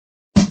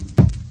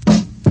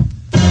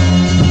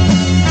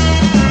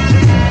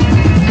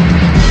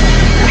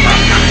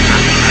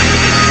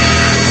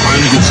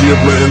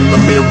mirror in the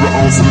mirror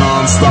on some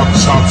non-stop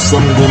chop.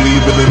 Some gon'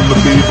 leave it in the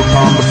beaver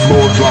upon the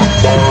floor, drop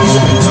bars.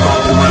 Some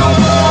stop around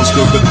Mars,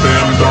 cause the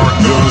damn dark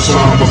guns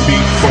shine. But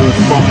beat folk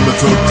fumbling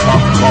till the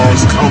cop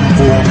cars come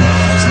for them.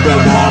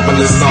 Spell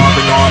marvelous,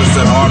 starving artists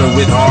that harder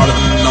with harder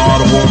than all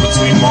the war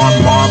between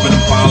Marvin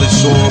and Polly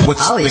Shore. What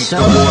you think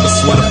the war to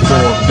sweater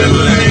for?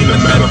 Villain ain't a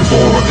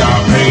metaphor. I got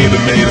paid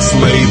and made a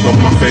slave of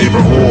my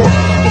favorite whore.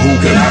 But who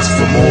can ask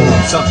for more?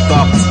 Chucked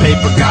off this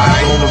paper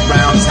guy on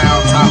around town,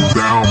 top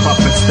down,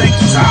 puffin'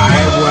 stanky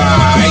tie.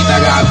 Right,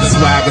 I got the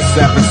swag of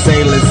 7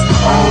 sailors,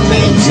 all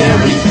named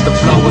Jerry. The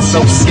flow was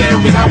so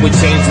scary, how we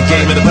changed the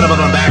game and put it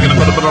on a bag and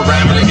put it on a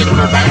ram and get it on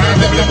a bag.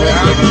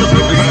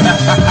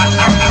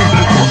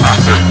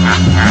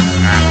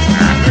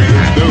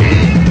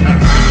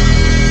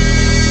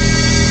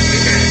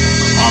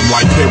 I'm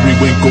like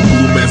Periwinkle,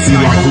 Blue Man, see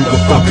like who the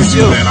fuck is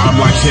you? And I'm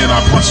like, can I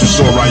punch you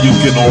sure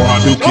Ryukin or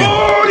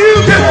Hadouken?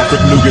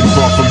 Perfect nougat,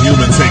 far from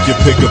human, take your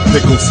pick of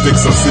pickled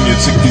sticks. I'll send your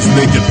chick these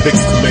naked pics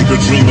to make her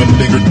dream of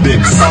nigger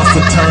dicks. Toss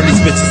and turn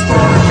these bitches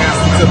burn, cast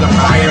them to the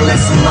fire.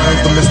 Lesson learned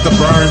from Mr.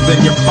 Burns, then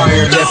you're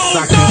fireless.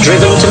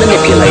 Driven to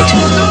manipulate,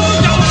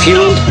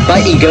 fueled by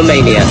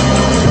egomania,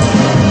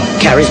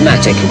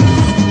 charismatic.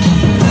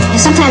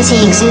 Sometimes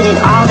he exuded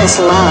all this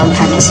love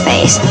from his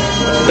face.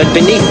 But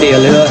beneath the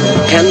allure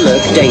can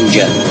lurk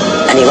danger.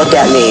 And he looked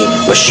at me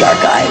with shark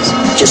eyes,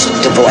 just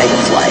devoid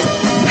of life.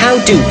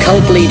 How do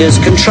cult leaders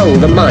control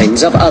the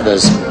minds of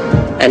others?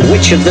 And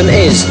which of them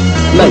is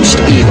most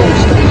evil?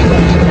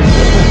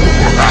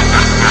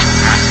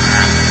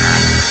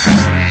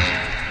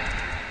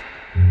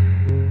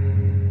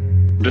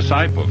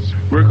 Disciples,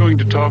 we're going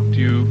to talk to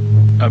you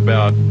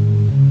about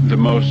the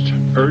most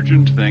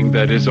urgent thing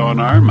that is on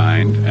our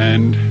mind,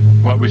 and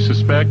what we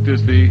suspect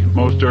is the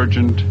most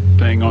urgent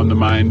thing on the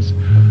minds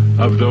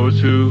of those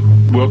who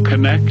will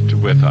connect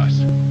with us.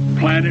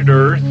 Planet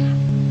Earth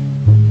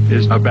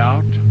is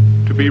about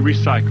to be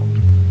recycled.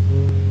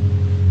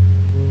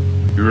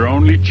 Your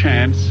only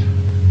chance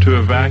to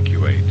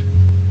evacuate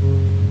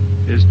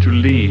is to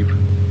leave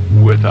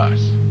with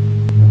us.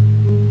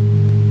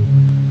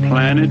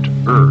 Planet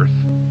Earth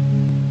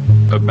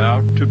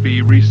about to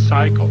be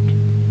recycled.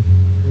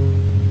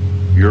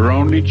 Your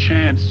only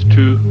chance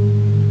to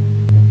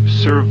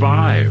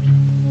survive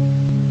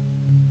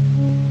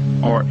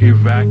or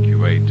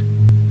evacuate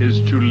is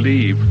to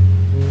leave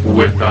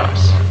with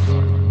us.